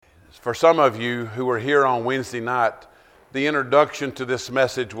For some of you who were here on Wednesday night, the introduction to this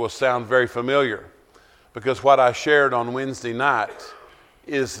message will sound very familiar because what I shared on Wednesday night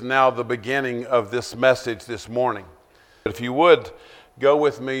is now the beginning of this message this morning. If you would, go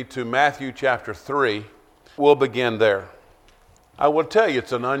with me to Matthew chapter 3. We'll begin there. I will tell you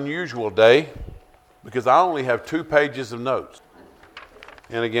it's an unusual day because I only have 2 pages of notes.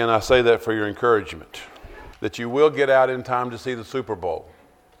 And again, I say that for your encouragement, that you will get out in time to see the Super Bowl.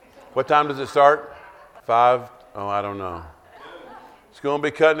 What time does it start? 5? Oh, I don't know. It's going to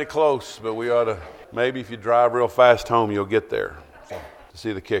be cutting it close, but we ought to, maybe if you drive real fast home, you'll get there to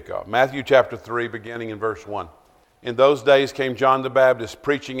see the kickoff. Matthew chapter 3, beginning in verse 1. In those days came John the Baptist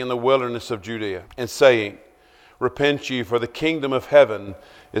preaching in the wilderness of Judea and saying, Repent ye, for the kingdom of heaven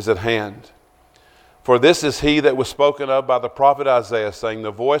is at hand. For this is he that was spoken of by the prophet Isaiah, saying,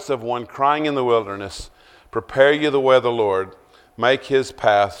 The voice of one crying in the wilderness, Prepare ye the way of the Lord, make his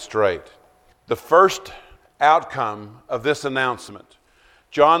path straight. The first outcome of this announcement,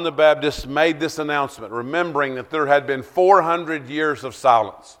 John the Baptist made this announcement, remembering that there had been 400 years of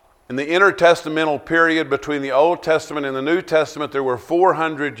silence. In the intertestamental period between the Old Testament and the New Testament, there were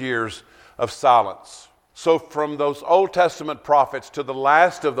 400 years of silence. So from those Old Testament prophets to the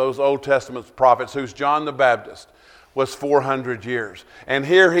last of those Old Testament prophets, who's John the Baptist, was 400 years. And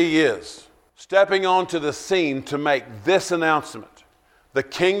here he is, stepping onto the scene to make this announcement. The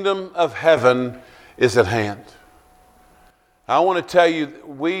kingdom of heaven is at hand. I want to tell you,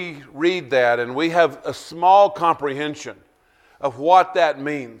 we read that and we have a small comprehension of what that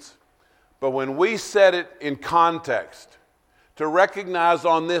means. But when we set it in context, to recognize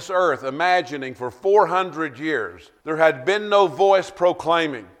on this earth, imagining for 400 years, there had been no voice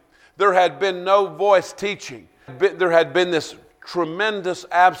proclaiming. There had been no voice teaching. There had been this tremendous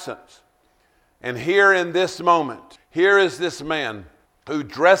absence. And here in this moment, here is this man who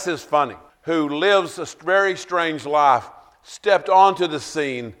dresses funny, who lives a very strange life, stepped onto the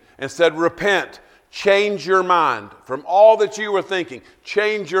scene and said, Repent, change your mind from all that you were thinking.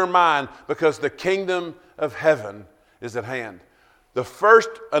 Change your mind because the kingdom of heaven is at hand. The first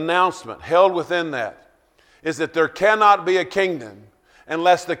announcement held within that is that there cannot be a kingdom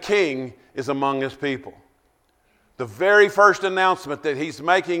unless the king is among his people. The very first announcement that he's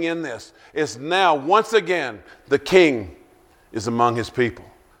making in this is now, once again, the king is among his people.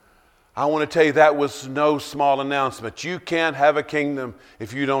 I want to tell you that was no small announcement. You can't have a kingdom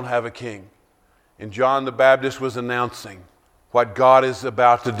if you don't have a king. And John the Baptist was announcing what God is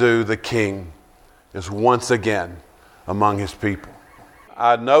about to do. The king is once again among his people.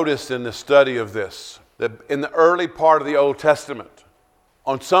 I noticed in the study of this that in the early part of the Old Testament,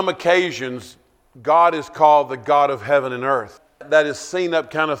 on some occasions, God is called the God of heaven and earth. That is seen up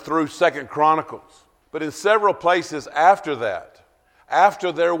kind of through 2 Chronicles. But in several places after that,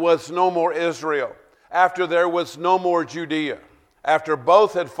 after there was no more Israel, after there was no more Judea, after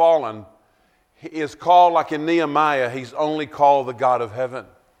both had fallen, he is called, like in Nehemiah, he's only called the God of heaven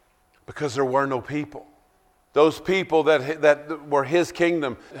because there were no people. Those people that were his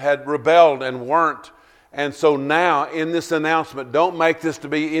kingdom had rebelled and weren't. And so now in this announcement, don't make this to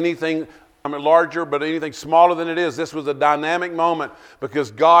be anything larger, but anything smaller than it is. This was a dynamic moment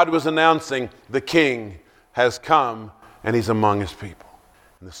because God was announcing the king has come and he's among his people.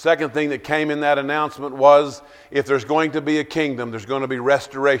 And the second thing that came in that announcement was, if there's going to be a kingdom, there's going to be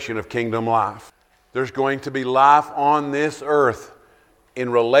restoration of kingdom life. There's going to be life on this earth in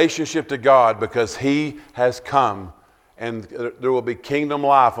relationship to God because he has come and there will be kingdom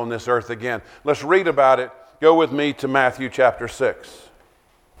life on this earth again. Let's read about it. Go with me to Matthew chapter 6.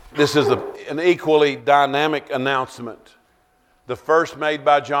 This is an equally dynamic announcement. The first made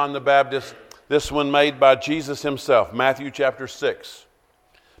by John the Baptist, this one made by Jesus himself. Matthew chapter 6,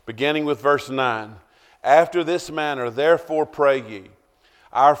 beginning with verse 9. After this manner, therefore pray ye,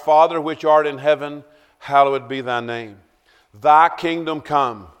 Our Father which art in heaven, hallowed be thy name. Thy kingdom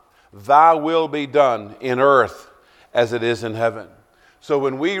come, thy will be done in earth as it is in heaven. So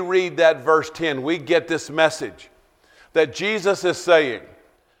when we read that verse 10, we get this message that Jesus is saying,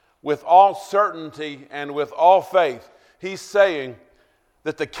 with all certainty and with all faith, he's saying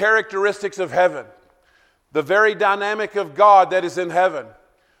that the characteristics of heaven, the very dynamic of God that is in heaven,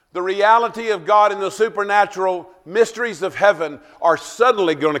 the reality of God and the supernatural mysteries of heaven are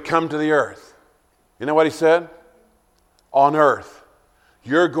suddenly going to come to the earth. You know what he said? On earth,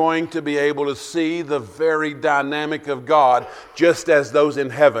 you're going to be able to see the very dynamic of God just as those in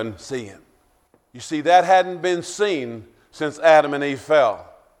heaven see him. You see, that hadn't been seen since Adam and Eve fell.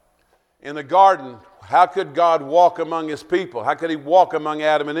 In the garden, how could God walk among his people? How could he walk among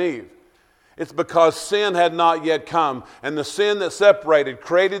Adam and Eve? It's because sin had not yet come, and the sin that separated,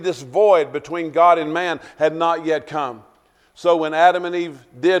 created this void between God and man, had not yet come. So when Adam and Eve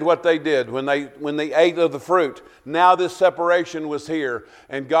did what they did, when they ate of the fruit, now this separation was here.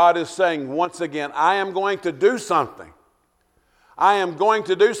 And God is saying once again, I am going to do something. I am going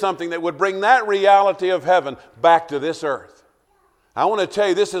to do something that would bring that reality of heaven back to this earth. I want to tell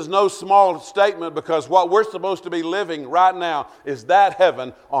you, this is no small statement, because what we're supposed to be living right now is that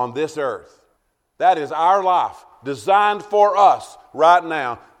heaven on this earth. That is our life, designed for us right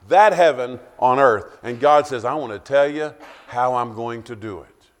now, that heaven on earth. And God says, I want to tell you how I'm going to do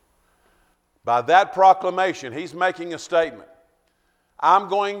it. By that proclamation, He's making a statement. I'm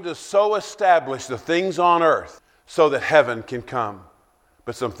going to so establish the things on earth so that heaven can come.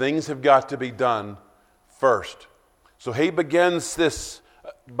 But some things have got to be done first. So He begins this,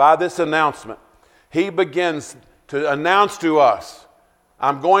 by this announcement, He begins to announce to us,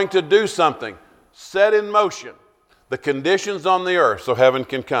 I'm going to do something. Set in motion the conditions on the earth so heaven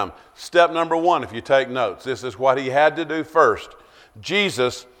can come. Step number one, if you take notes, this is what He had to do first.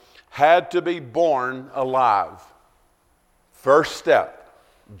 Jesus had to be born alive. First step,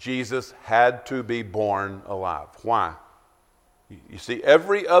 Jesus had to be born alive. Why? You see,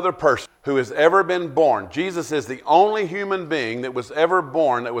 every other person who has ever been born, Jesus is the only human being that was ever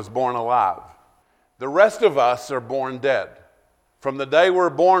born that was born alive. The rest of us are born dead. From the day we're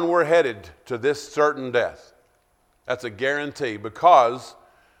born, we're headed to this certain death. That's a guarantee, because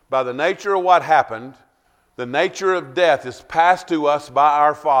by the nature of what happened, the nature of death is passed to us by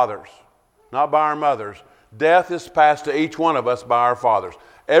our fathers, not by our mothers. Death is passed to each one of us by our fathers.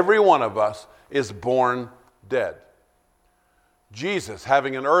 Every one of us is born dead. Jesus,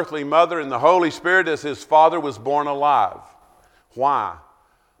 having an earthly mother and the Holy Spirit as His Father, was born alive. Why?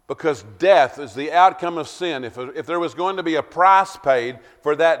 Because death is the outcome of sin. If there was going to be a price paid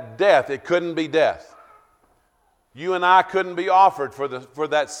for that death, it couldn't be death. You and I couldn't be offered for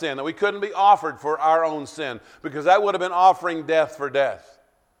that sin. We couldn't be offered for our own sin, because that would have been offering death for death.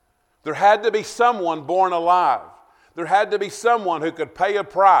 There had to be someone born alive. There had to be someone who could pay a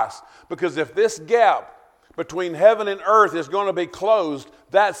price, because if this gap between heaven and earth is going to be closed,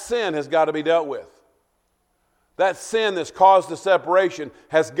 that sin has got to be dealt with. That sin that's caused the separation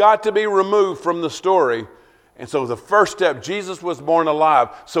has got to be removed from the story. And so the first step, Jesus was born alive.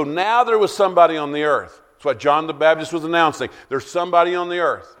 So now there was somebody on the earth. That's what John the Baptist was announcing. There's somebody on the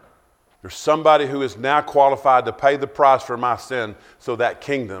earth. There's somebody who is now qualified to pay the price for my sin so that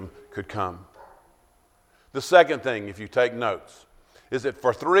kingdom could come. The second thing, if you take notes, is that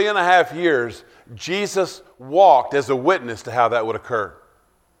for 3.5 years, Jesus walked as a witness to how that would occur.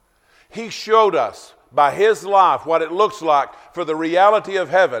 He showed us by His life what it looks like for the reality of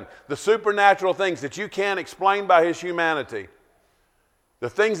heaven, the supernatural things that you can't explain by His humanity. The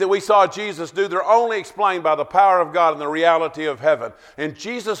things that we saw Jesus do, they're only explained by the power of God and the reality of heaven. And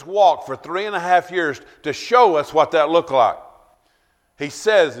Jesus walked for 3.5 years to show us what that looked like. He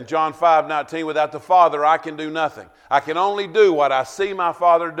says in John 5:19, without the Father I can do nothing. I can only do what I see my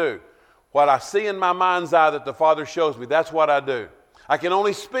Father do. What I see in my mind's eye that the Father shows me, that's what I do. I can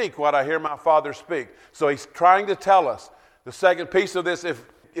only speak what I hear my Father speak. So He's trying to tell us, the second piece of this,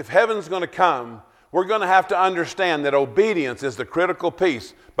 if heaven's going to come, we're going to have to understand that obedience is the critical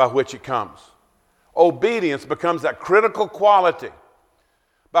piece by which it comes. Obedience becomes that critical quality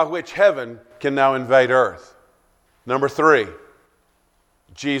by which heaven can now invade earth. Number 3,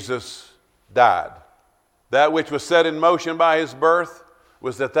 Jesus died. That which was set in motion by His birth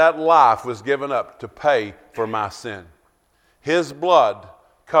was that life was given up to pay for my sin. His blood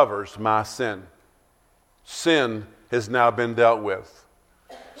covers my sin. Sin has now been dealt with.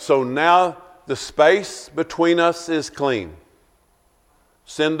 So now the space between us is clean.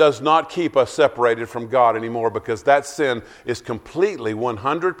 Sin does not keep us separated from God anymore, because that sin is completely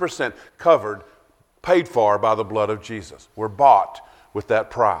 100% covered, paid for by the blood of Jesus. We're bought with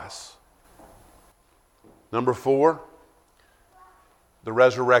that price. Number 4, the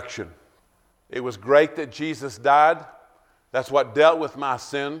resurrection. It was great that Jesus died. That's what dealt with my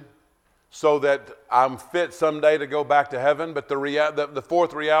sin, so that I'm fit someday to go back to heaven. But the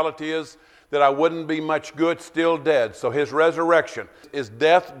fourth reality is that I wouldn't be much good still dead. So His resurrection, His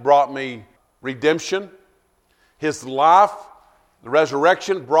death brought me redemption. His life, the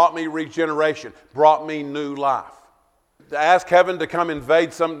resurrection, brought me regeneration, brought me new life. To ask heaven to come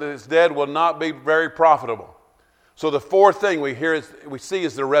invade something that's dead will not be very profitable. So the fourth thing we see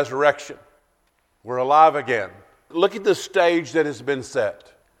is the resurrection. We're alive again. Look at the stage that has been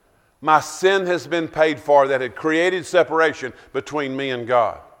set. My sin has been paid for that had created separation between me and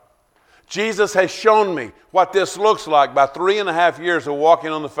God. Jesus has shown me what this looks like by 3.5 years of walking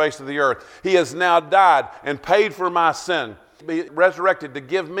on the face of the earth. He has now died and paid for my sin, be resurrected to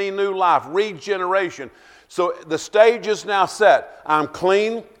give me new life, regeneration. So the stage is now set. I'm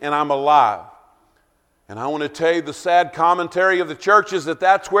clean and I'm alive. And I want to tell you the sad commentary of the church is that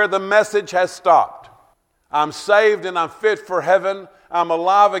that's where the message has stopped. I'm saved and I'm fit for heaven. I'm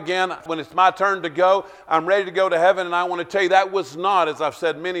alive again. When it's my turn to go, I'm ready to go to heaven. And I want to tell you that was not, as I've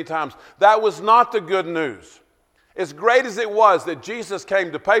said many times, that was not the good news. As great as it was that Jesus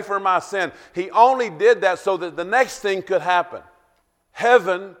came to pay for my sin, He only did that so that the next thing could happen.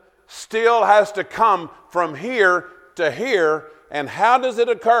 Heaven still has to come from here to here. And how does it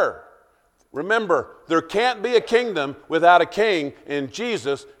occur? Remember, there can't be a kingdom without a king, and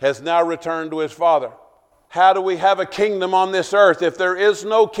Jesus has now returned to His Father. How do we have a kingdom on this earth if there is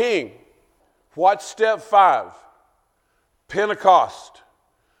no king? What's step 5? Pentecost,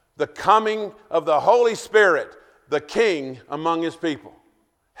 the coming of the Holy Spirit, the King among His people.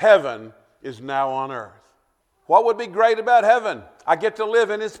 Heaven is now on earth. What would be great about heaven? I get to live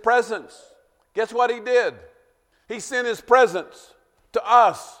in His presence. Guess what He did? He sent His presence to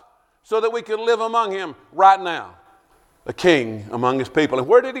us so that we could live among Him right now. The King among His people. And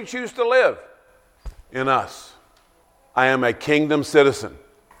where did He choose to live? In us. I am a kingdom citizen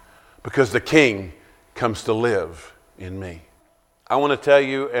because the King comes to live in me. I want to tell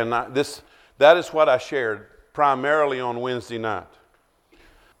you, and that is what I shared primarily on Wednesday night.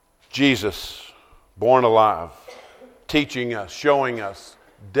 Jesus, born alive, teaching us, showing us,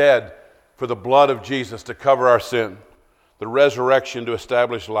 dead for the blood of Jesus to cover our sin, the resurrection to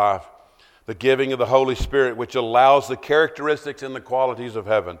establish life, the giving of the Holy Spirit, which allows the characteristics and the qualities of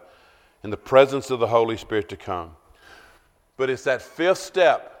heaven, in the presence of the Holy Spirit to come. But it's that 5th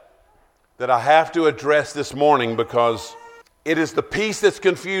step that I have to address this morning because it is the piece that's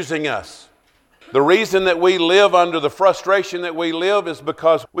confusing us. The reason that we live under the frustration that we live is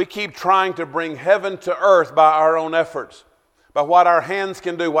because we keep trying to bring heaven to earth by our own efforts, by what our hands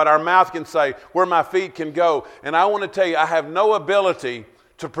can do, what our mouth can say, where my feet can go. And I want to tell you, I have no ability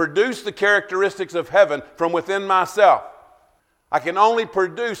to produce the characteristics of heaven from within myself. I can only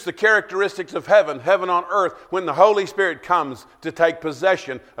produce the characteristics of heaven on earth, when the Holy Spirit comes to take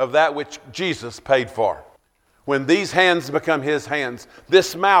possession of that which Jesus paid for. When these hands become His hands,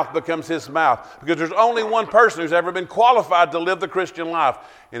 this mouth becomes His mouth. Because there's only one person who's ever been qualified to live the Christian life,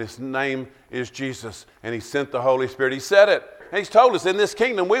 and His name is Jesus. And He sent the Holy Spirit. He said it. And He's told us in this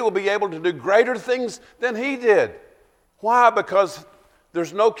kingdom we will be able to do greater things than He did. Why? Because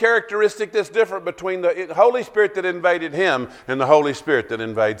there's no characteristic that's different between the Holy Spirit that invaded Him and the Holy Spirit that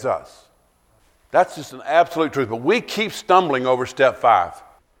invades us. That's just an absolute truth. But we keep stumbling over step 5.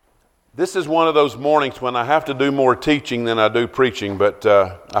 This is one of those mornings when I have to do more teaching than I do preaching, but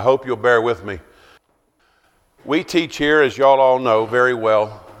I hope you'll bear with me. We teach here, as y'all all know very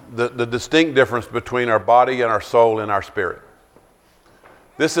well, the distinct difference between our body and our soul and our spirit.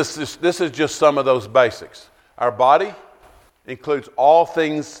 This is just some of those basics. Our body includes all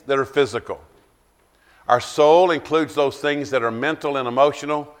things that are physical. Our soul includes those things that are mental and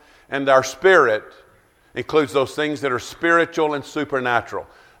emotional, and our spirit includes those things that are spiritual and supernatural.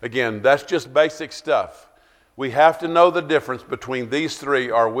 Again, that's just basic stuff. We have to know the difference between these three,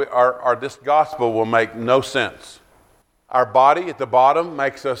 or this gospel will make no sense. Our body at the bottom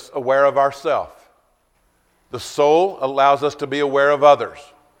makes us aware of ourselves. The soul allows us to be aware of others.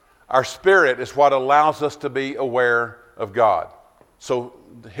 Our spirit is what allows us to be aware of God. So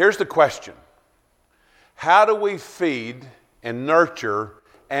here's the question. How do we feed and nurture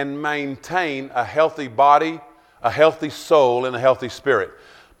and maintain a healthy body, a healthy soul, and a healthy spirit?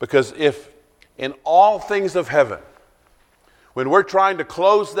 Because if in all things of heaven, when we're trying to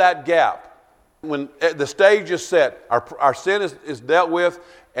close that gap, when the stage is set, our sin is dealt with,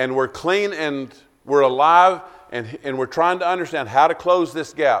 and we're clean and we're alive, and we're trying to understand how to close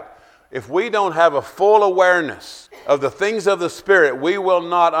this gap. If we don't have a full awareness of the things of the Spirit, we will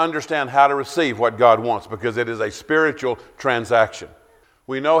not understand how to receive what God wants, because it is a spiritual transaction.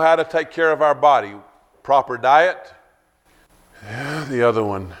 We know how to take care of our body. Proper diet. The other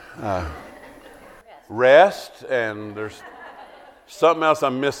one. Rest. And there's something else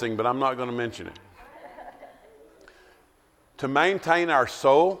I'm missing, but I'm not going to mention it. To maintain our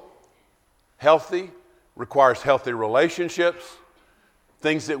soul healthy requires healthy relationships,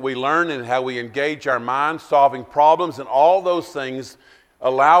 things that we learn and how we engage our minds, solving problems, and all those things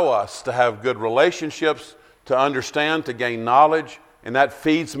allow us to have good relationships, to understand, to gain knowledge, and that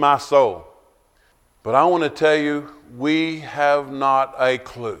feeds my soul. But I want to tell you, we have not a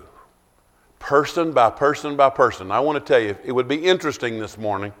clue. Person by person by person. I want to tell you, it would be interesting this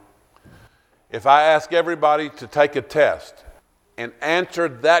morning If I ask everybody to take a test and answer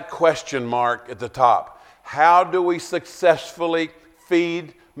that question mark at the top, how do we successfully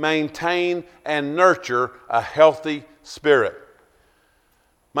feed, maintain, and nurture a healthy spirit?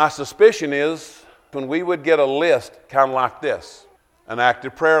 My suspicion is when we would get a list kind of like this: an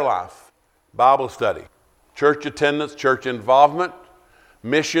active prayer life, Bible study, church attendance, church involvement,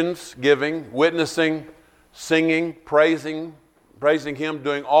 missions, giving, witnessing, singing, praising Him,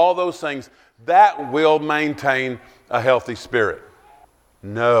 doing all those things, that will maintain a healthy spirit.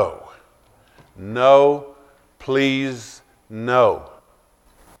 No, please, no.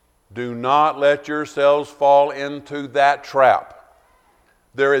 Do not let yourselves fall into that trap.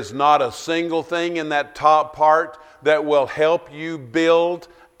 There is not a single thing in that top part that will help you build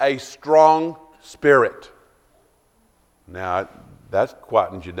a strong spirit. Now, that's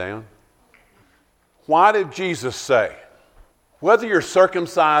quietened you down. Why did Jesus say, whether you're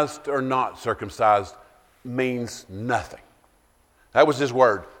circumcised or not circumcised means nothing? That was his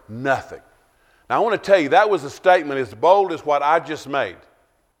word, nothing. Now, I want to tell you, that was a statement as bold as what I just made.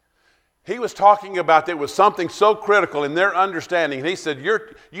 He was talking about there was something so critical in their understanding. And he said,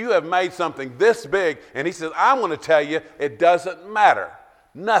 you have made something this big. And he says, I want to tell you, it doesn't matter.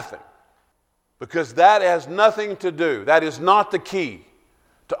 Nothing. Because that has nothing to do. That is not the key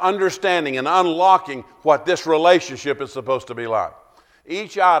to understanding and unlocking what this relationship is supposed to be like.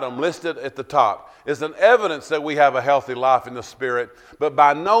 Each item listed at the top is an evidence that we have a healthy life in the Spirit, but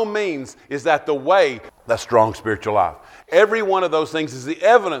by no means is that the way that strong spiritual life. Every one of those things is the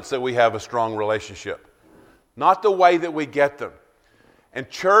evidence that we have a strong relationship, not the way that we get them. And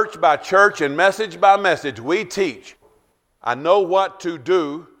church by church and message by message, we teach, I know what to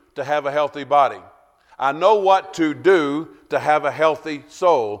do to have a healthy body. I know what to do to have a healthy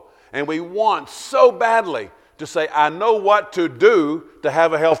soul. And we want so badly to say, I know what to do to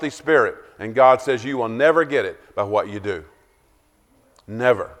have a healthy spirit. And God says you will never get it by what you do.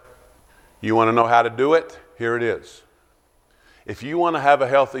 Never. You want to know how to do it? Here it is. If you want to have a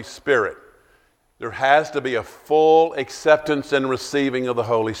healthy spirit, there has to be a full acceptance and receiving of the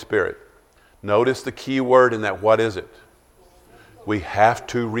Holy Spirit. Notice the key word in that. What is it? We have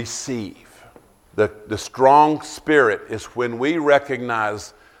to receive. The strong spirit is when we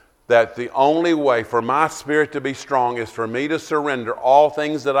recognize that the only way for my spirit to be strong is for me to surrender all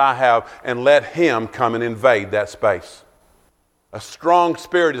things that I have and let Him come and invade that space. A strong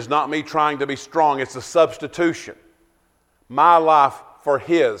spirit is not me trying to be strong. It's a substitution. My life for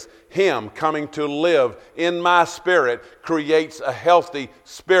His. Him coming to live in my spirit creates a healthy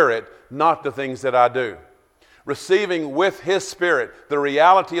spirit, not the things that I do. Receiving with His Spirit the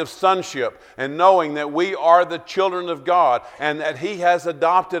reality of sonship and knowing that we are the children of God and that He has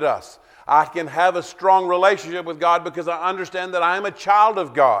adopted us. I can have a strong relationship with God because I understand that I am a child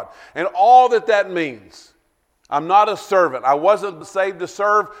of God. And all that means. I'm not a servant. I wasn't saved to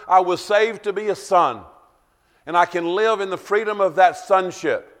serve. I was saved to be a son. And I can live in the freedom of that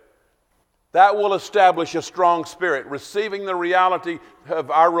sonship. That will establish a strong spirit. Receiving the reality of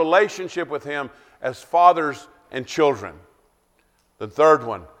our relationship with Him as fathers and children. The third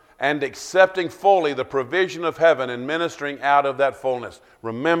one, and accepting fully the provision of heaven and ministering out of that fullness.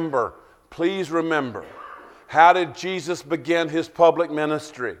 Remember, please remember, how did Jesus begin His public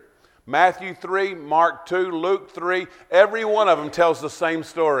ministry? Matthew 3, Mark 2, Luke 3, every one of them tells the same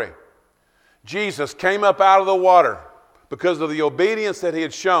story. Jesus came up out of the water because of the obedience that He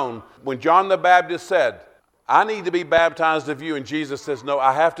had shown when John the Baptist said, I need to be baptized of you. And Jesus says, no,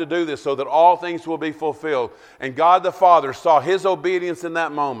 I have to do this so that all things will be fulfilled. And God the Father saw His obedience in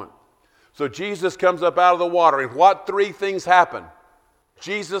that moment. So Jesus comes up out of the water. And what three things happen?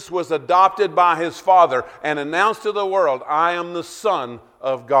 Jesus was adopted by His Father and announced to the world, I am the Son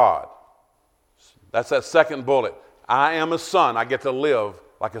of God. That's that second bullet. I am a son. I get to live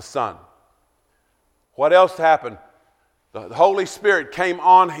like a son. What else happened? The Holy Spirit came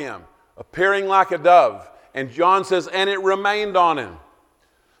on Him, appearing like a dove. And John says, and it remained on Him.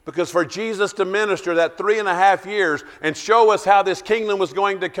 Because for Jesus to minister that 3.5 years and show us how this kingdom was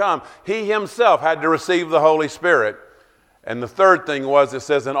going to come, He Himself had to receive the Holy Spirit. And the third thing was, it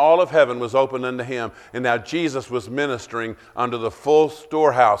says, and all of heaven was opened unto Him. And now Jesus was ministering under the full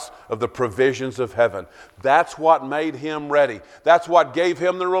storehouse of the provisions of heaven. That's what made Him ready. That's what gave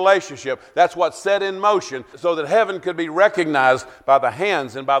Him the relationship. That's what set in motion so that heaven could be recognized by the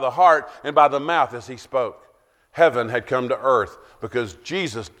hands and by the heart and by the mouth as He spoke. Heaven had come to earth because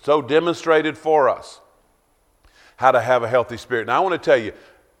Jesus so demonstrated for us how to have a healthy spirit. Now I want to tell you,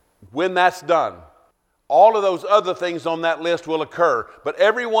 when that's done, all of those other things on that list will occur, but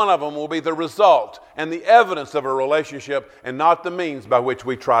every one of them will be the result and the evidence of a relationship and not the means by which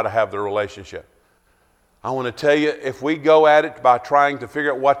we try to have the relationship. I want to tell you, if we go at it by trying to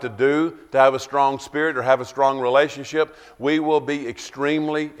figure out what to do to have a strong spirit or have a strong relationship, we will be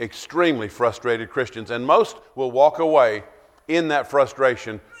extremely, extremely frustrated Christians. And most will walk away in that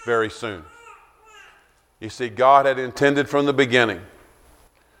frustration very soon. You see, God had intended from the beginning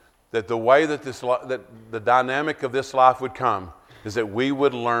that the way that the dynamic of this life would come is that we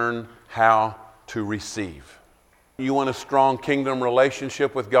would learn how to receive. You want a strong kingdom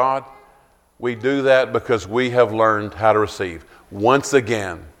relationship with God? We do that because we have learned how to receive. Once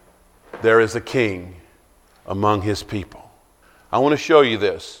again, there is a king among his people. I want to show you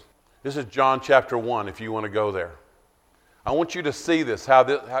this. This is John chapter 1, if you want to go there. I want you to see this, how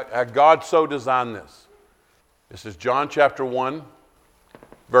God so designed this. This is John chapter 1,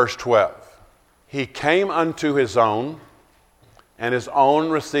 verse 12. He came unto his own, and his own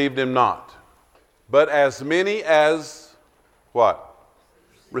received him not. But as many as, what?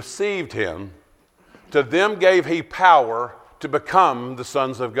 Received him, to them gave he power to become the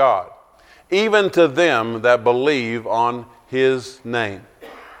sons of God, even to them that believe on his name.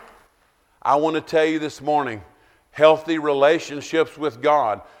 I want to tell you this morning, healthy relationships with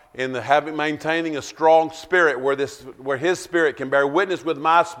God, in the maintaining a strong spirit where his spirit can bear witness with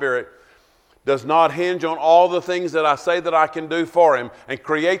my spirit, does not hinge on all the things that I say that I can do for him and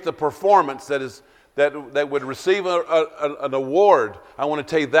create the performance that would receive an award. I want to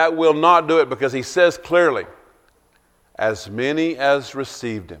tell you that will not do it, because he says clearly, as many as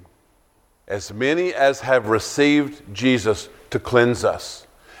received him, as many as have received Jesus to cleanse us.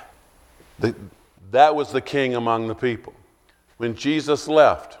 That was the king among the people. When Jesus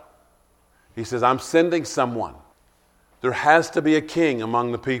left, he says, I'm sending someone. There has to be a king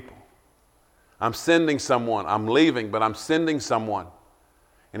among the people. I'm sending someone. I'm leaving, but I'm sending someone.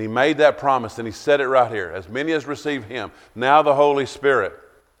 And he made that promise, and he said it right here. As many as received him, now the Holy Spirit,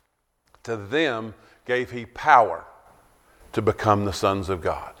 to them gave he power to become the sons of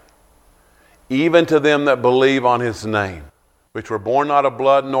God. Even to them that believe on his name, which were born not of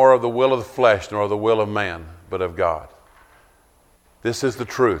blood, nor of the will of the flesh, nor of the will of man, but of God. This is the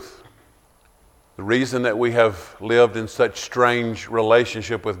truth. The reason that we have lived in such strange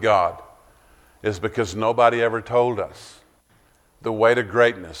relationship with God is because nobody ever told us the way to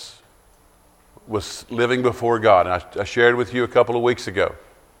greatness was living before God. And I shared with you a couple of weeks ago.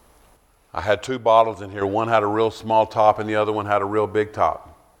 I had two bottles in here. One had a real small top and the other one had a real big top.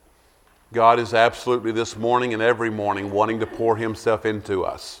 God is absolutely this morning and every morning wanting to pour himself into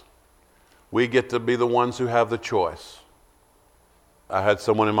us. We get to be the ones who have the choice. I had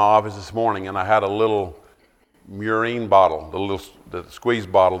someone in my office this morning, and I had a little Murine bottle, the squeeze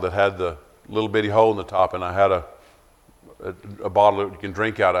bottle that had the little bitty hole in the top, and I had a bottle that you can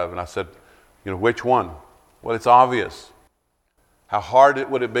drink out of. And I said, which one? Well, it's obvious. How hard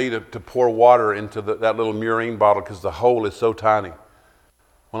would it be to pour water into that little Murine bottle because the hole is so tiny?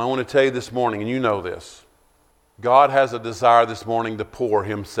 Well, I want to tell you this morning, and you know this, God has a desire this morning to pour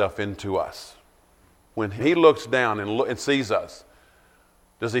himself into us. When he looks down and sees us,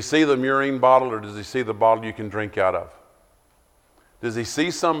 does he see the Murine bottle, or does he see the bottle you can drink out of? Does he see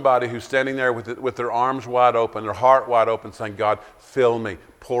somebody who's standing there with their arms wide open, their heart wide open, saying, God, fill me,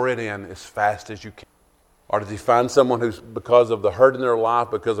 pour it in as fast as you can? Or does he find someone who's, because of the hurt in their life,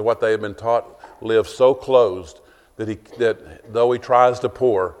 because of what they have been taught, live so closed that though he tries to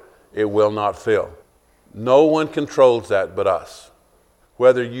pour, it will not fill? No one controls that but us.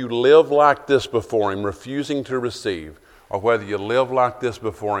 Whether you live like this before him, refusing to receive, or whether you live like this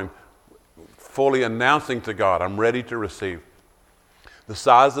before him, fully announcing to God, I'm ready to receive. The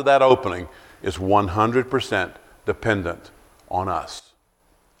size of that opening is 100% dependent on us.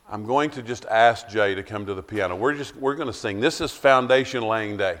 I'm going to just ask Jay to come to the piano. We're going to sing. This is foundation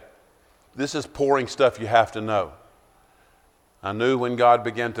laying day. This is pouring stuff you have to know. I knew when God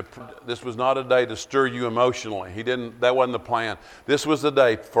began this was not a day to stir you emotionally. That wasn't the plan. This was the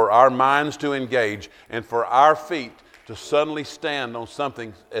day for our minds to engage and for our feet to suddenly stand on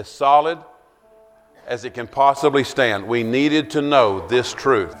something as solid as it can possibly stand. We needed to know this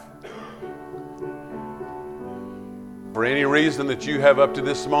truth. For any reason that you have up to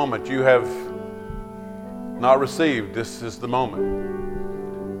this moment, you have not received, this is the moment.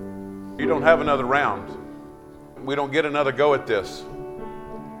 You don't have another round. We don't get another go at this.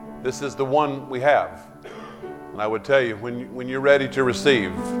 This is the one we have. And I would tell you, when you're ready to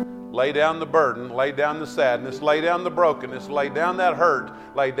receive, lay down the burden, lay down the sadness, lay down the brokenness, lay down that hurt,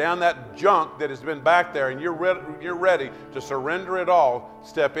 lay down that junk that has been back there, and you're ready to surrender it all.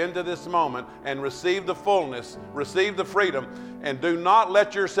 Step into this moment and receive the fullness, receive the freedom, and do not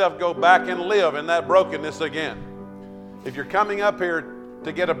let yourself go back and live in that brokenness again. If you're coming up here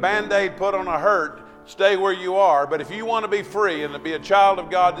to get a Band-Aid put on a hurt, stay where you are. But if you want to be free and to be a child of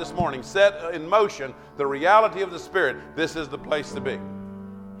God this morning, set in motion the reality of the Spirit, this is the place to be.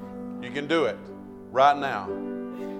 You can do it right now.